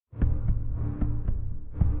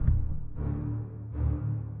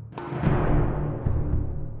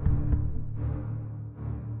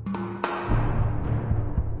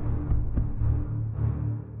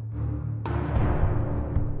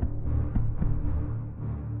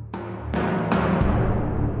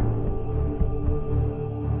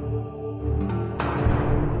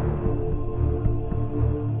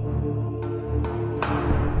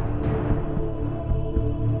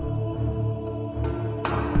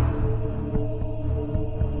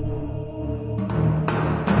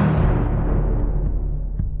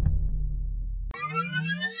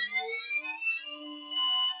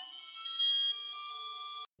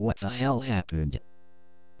the hell happened?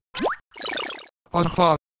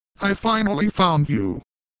 Aha! I finally found you.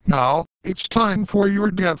 Now, it's time for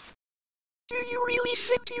your death. Do you really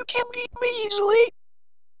think you can beat me easily?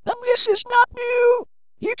 And this is not new.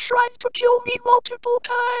 You tried to kill me multiple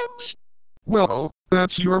times. Well,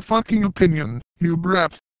 that's your fucking opinion, you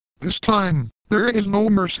brat. This time, there is no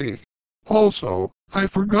mercy. Also, I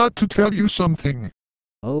forgot to tell you something.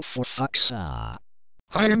 Oh, for fuck's sake.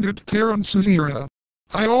 I ended Terrence's era.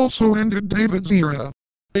 I also ended David's era.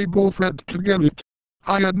 They both had to get it.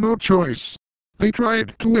 I had no choice. They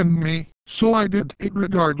tried to end me, so I did it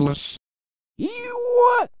regardless.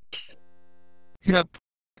 You what? Yep.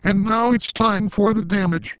 And now it's time for the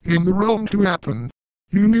damage in the realm to happen.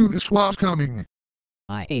 You knew this was coming.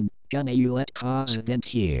 I ain't gonna you let cause event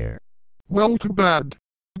here. Well, too bad.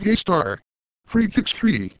 Gaystar.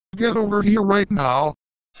 Freakix3, get over here right now.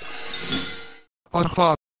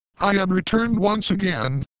 Aha! I have returned once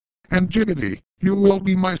again. And Giggity, you will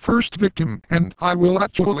be my first victim, and I will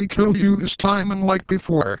actually kill you this time unlike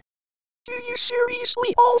before. Do you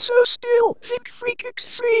seriously also still think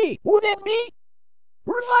Freakix3 would end me?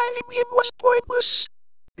 Reviving him was pointless.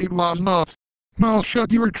 It was not. Now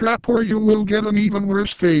shut your trap or you will get an even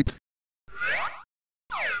worse fate.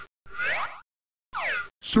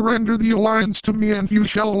 Surrender the alliance to me and you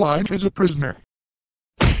shall lie as a prisoner.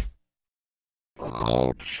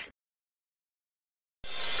 Ouch.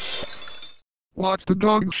 What the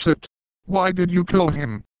dog shit? Why did you kill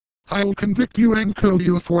him? I'll convict you and kill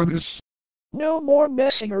you for this. No more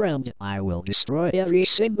messing around. I will destroy every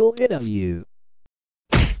single bit of you.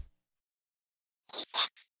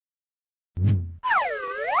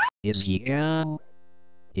 Is he gone?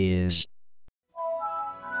 Is...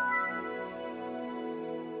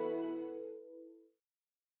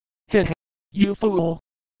 Heh, you fool.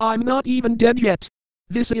 I'm not even dead yet.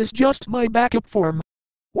 This is just my backup form.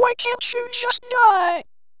 Why can't you just die?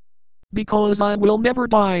 Because I will never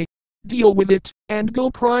die. Deal with it, and go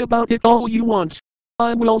cry about it all you want.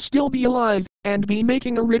 I will still be alive, and be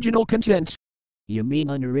making original content. You mean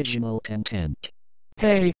unoriginal content?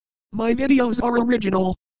 Hey, my videos are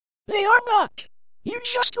original. They are not. You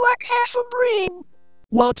just lack half a brain.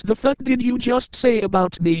 What the fuck did you just say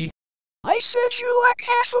about me? I said you lack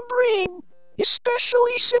half a brain.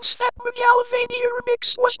 Especially since that Megalovania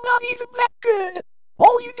remix was not even that good.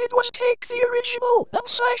 All you did was take the original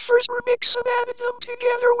Cypher's remix and added them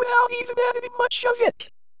together without even adding much of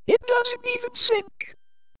it. It doesn't even sync.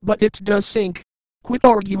 But it does sync. Quit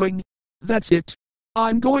arguing. That's it.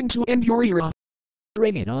 I'm going to end your era.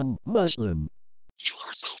 Bring it on, Muslim. You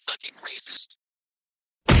are so fucking racist.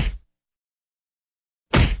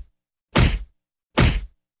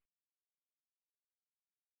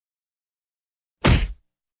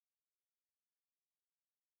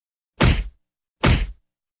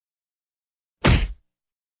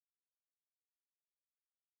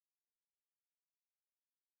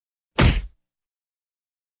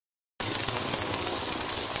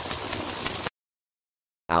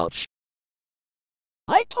 Ouch.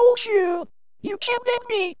 I told you. You can't end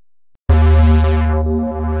me.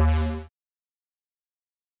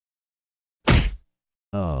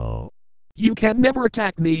 Oh. You can never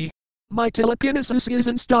attack me. My telekinesis is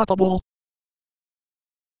unstoppable.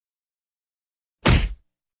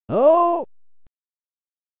 Oh.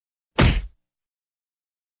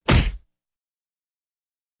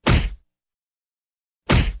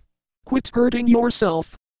 Quit hurting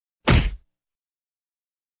yourself.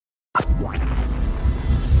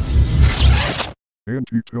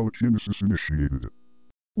 Anti-telekinesis initiated.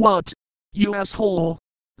 What? You asshole.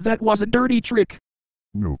 That was a dirty trick.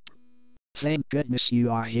 Nope. Thank goodness you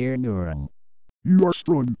are here, Nuran. You are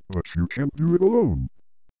strong, but you can't do it alone.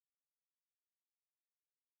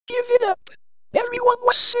 Give it up. Everyone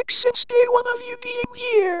was sick since day one of you being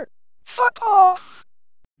here. Fuck off.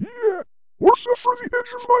 Yeah, what's up for the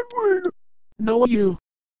edge of my blade? No you.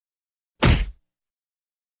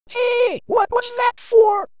 Hey, what was that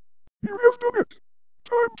for? You have done it.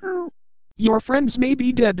 Time to... Your friends may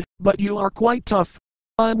be dead, but you are quite tough.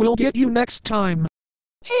 I will get you next time.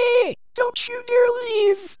 Hey, don't you dare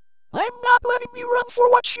leave. I'm not letting you run for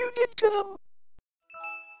what you did to them.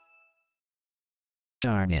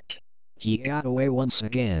 Darn it. He got away once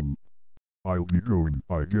again. I'll be going,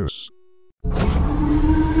 I guess.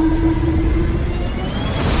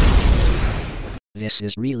 This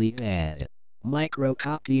is really bad. Micro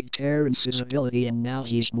copied Terrence's ability and now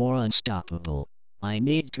he's more unstoppable. I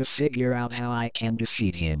need to figure out how I can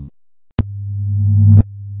defeat him.